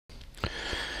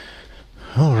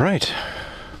All right.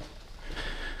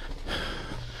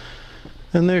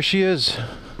 And there she is,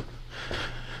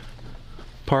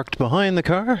 parked behind the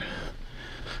car.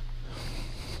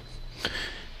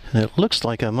 And it looks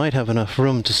like I might have enough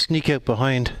room to sneak out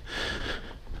behind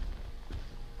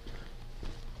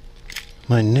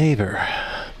my neighbor.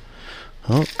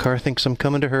 Oh, car thinks I'm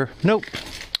coming to her. Nope.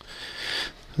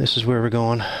 This is where we're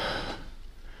going.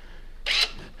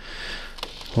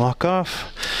 Lock off.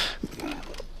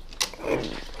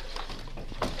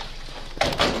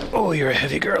 Oh, you're a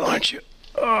heavy girl, aren't you?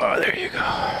 Oh, there you go.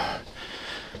 All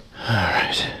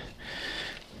right.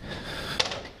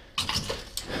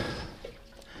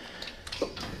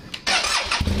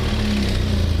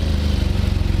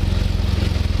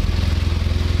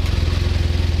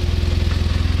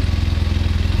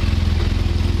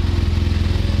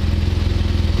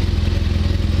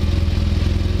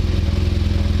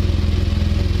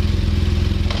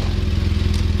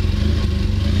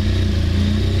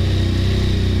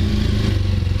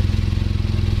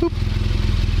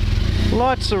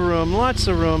 Lots of room, lots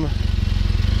of room.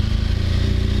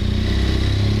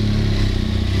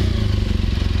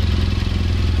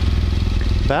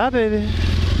 Bye, baby.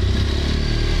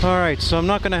 Alright, so I'm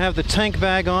not going to have the tank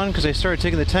bag on because I started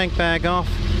taking the tank bag off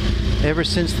ever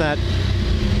since that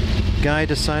guy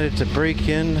decided to break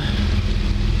in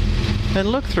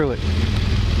and look through it.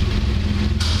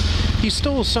 He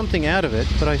stole something out of it,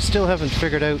 but I still haven't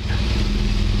figured out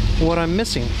what I'm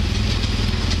missing.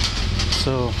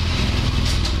 So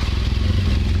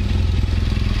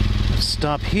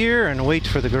stop here and wait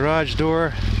for the garage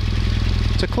door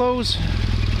to close.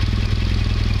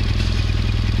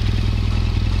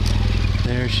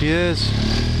 There she is.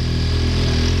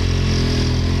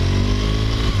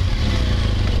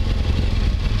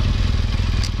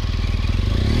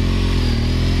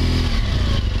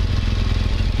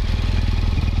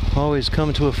 Always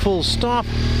come to a full stop.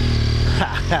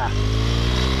 Ha ha.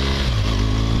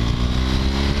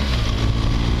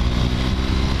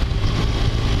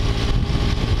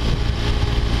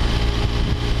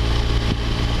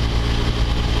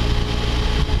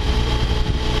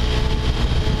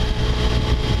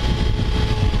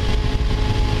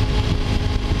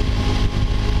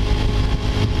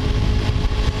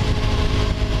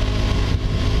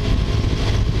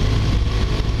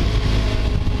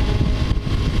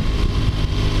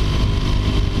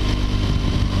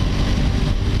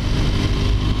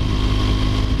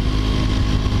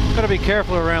 Gotta be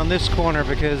careful around this corner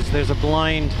because there's a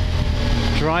blind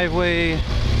driveway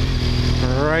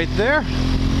right there.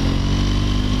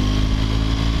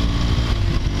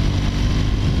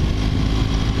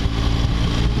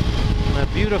 A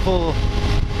beautiful,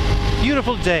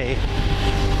 beautiful day,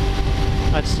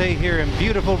 I'd say, here in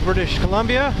beautiful British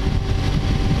Columbia,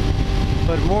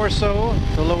 but more so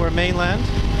the Lower Mainland.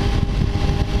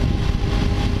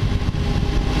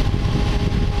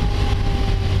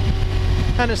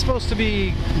 And it's supposed to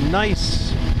be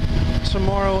nice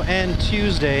tomorrow and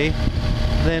Tuesday.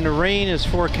 Then rain is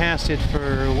forecasted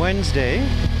for Wednesday.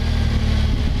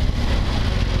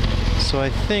 So I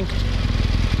think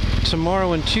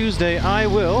tomorrow and Tuesday I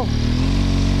will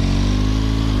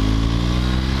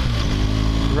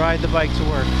ride the bike to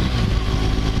work.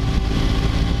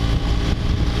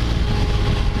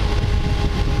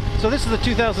 So this is the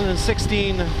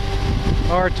 2016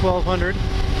 R1200.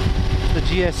 The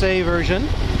GSA version,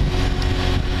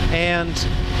 and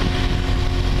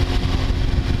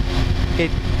it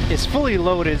is fully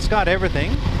loaded. It's got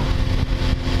everything,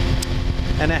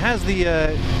 and it has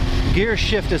the gear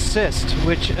shift assist,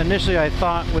 which initially I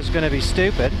thought was going to be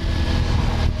stupid,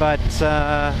 but it's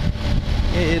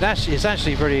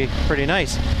actually pretty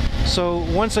nice. So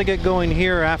once I get going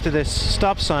here after this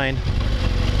stop sign,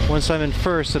 once I'm in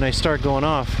first and I start going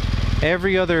off,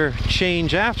 every other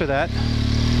change after that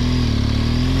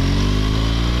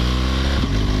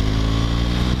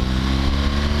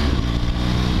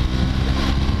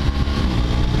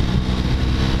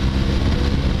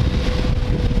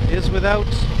is without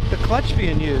the clutch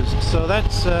being used. So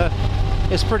that's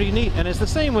it's pretty neat, and it's the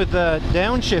same with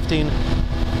downshifting,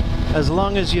 as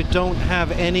long as you don't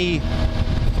have any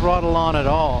throttle on at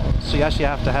all. So you actually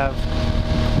have to have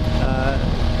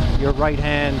your right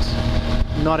hand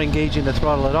not engaging the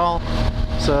throttle at all.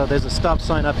 So there's a stop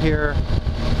sign up here,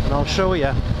 and I'll show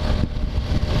you.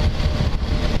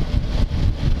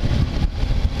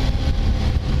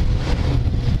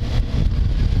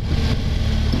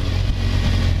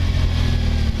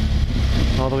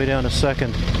 All the way down to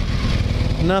second.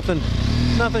 Nothing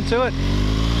to it.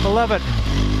 I love it.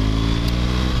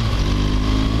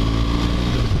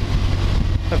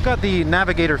 I've got the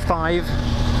Navigator 5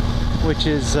 which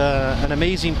is an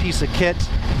amazing piece of kit.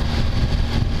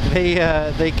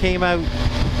 They came out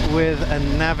with a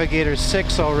Navigator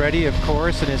 6 already, of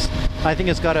course, and I think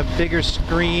it's got a bigger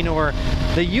screen, or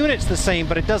the unit's the same,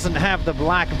 but it doesn't have the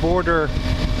black border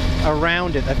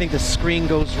around it. I think the screen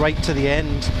goes right to the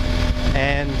end,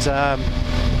 and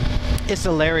it's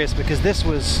hilarious because this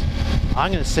was,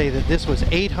 I'm going to say that this was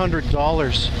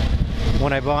 $800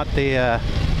 when I bought the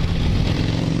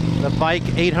bike.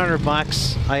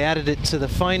 $800. I added it to the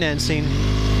financing,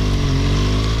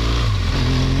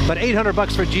 but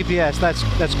 $800 for GPS,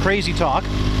 that's crazy talk.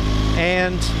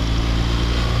 And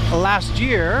last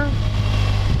year,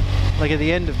 like at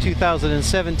the end of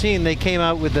 2017, they came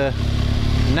out with the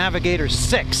Navigator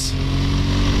 6,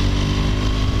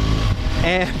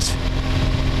 and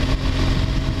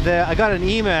I got an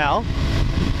email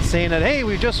saying that, hey,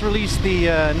 we've just released the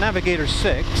Navigator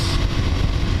 6.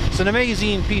 It's an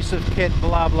amazing piece of kit,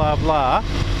 blah blah blah,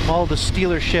 all the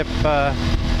dealership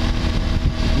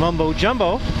mumbo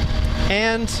jumbo,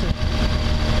 and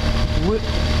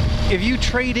if you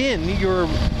trade in your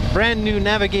brand new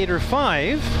Navigator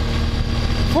 5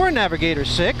 for a Navigator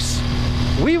 6,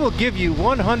 we will give you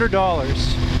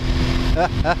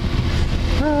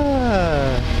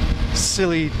 $100.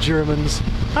 Silly Germans.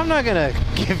 I'm not gonna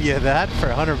give you that for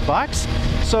 $100.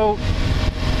 So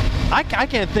I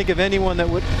can't think of anyone that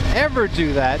would ever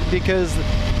do that, because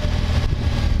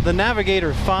the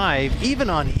Navigator 5, even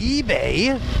on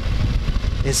eBay,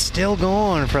 is still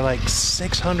going for like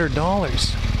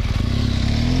 $600.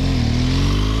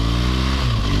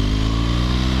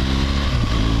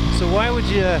 So why would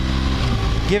you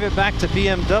give it back to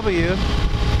BMW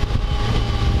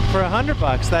for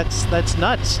 $100? That's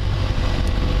nuts.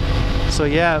 So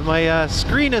yeah, my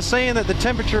screen is saying that the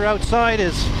temperature outside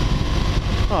is,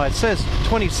 oh, it says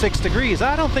 26 degrees.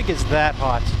 I don't think it's that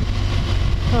hot.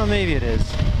 Well, maybe it is.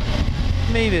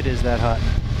 Maybe it is that hot.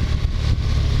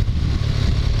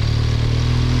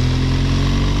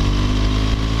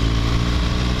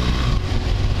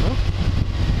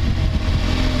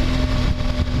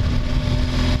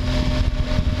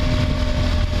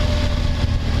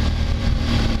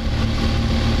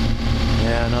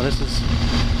 Yeah, no, this is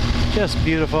just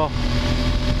beautiful.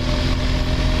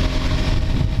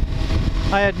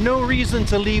 I had no reason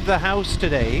to leave the house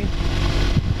today,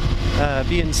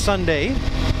 being Sunday,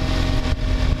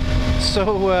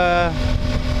 so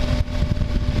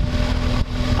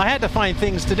I had to find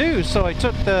things to do. So I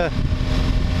took the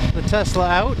Tesla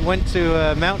out, went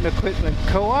to Mountain Equipment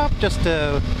Co-op just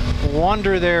to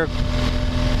wander their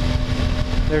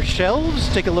shelves,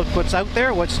 take a look what's out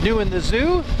there, what's new in the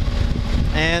zoo,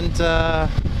 and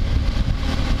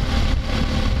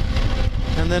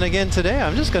then again today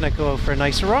I'm just gonna go for a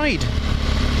nice ride.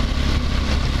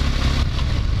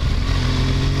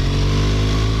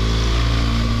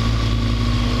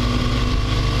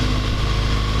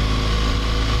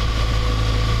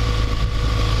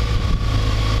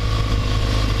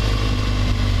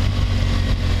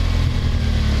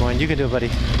 Come on, you can do it, buddy.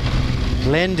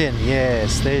 Blend in,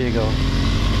 yes, there you go.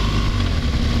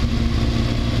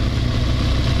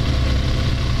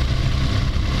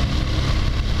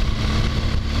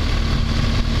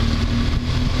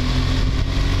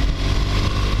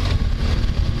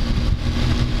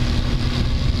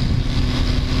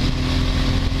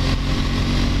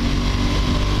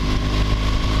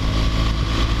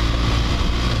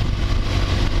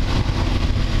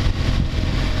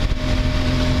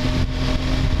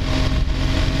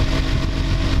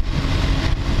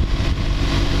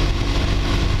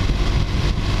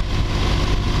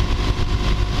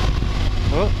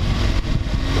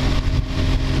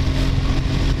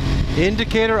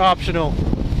 Indicator optional.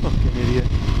 Fucking idiot.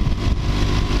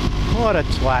 What a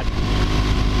twat.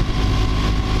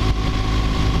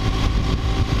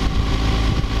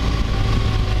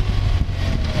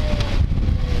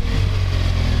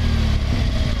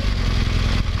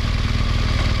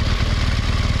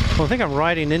 Well, I think I'm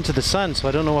riding into the sun, so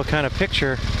I don't know what kind of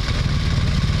picture.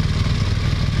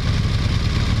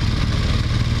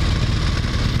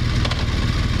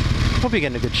 Hope you're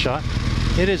getting a good shot.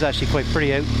 It is actually quite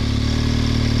pretty out.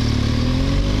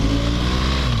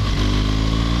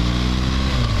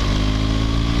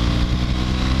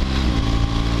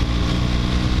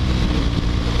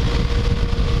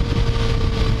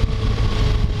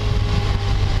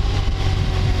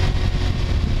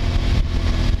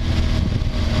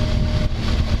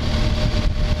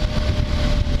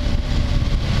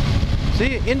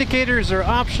 See, indicators are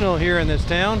optional here in this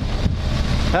town.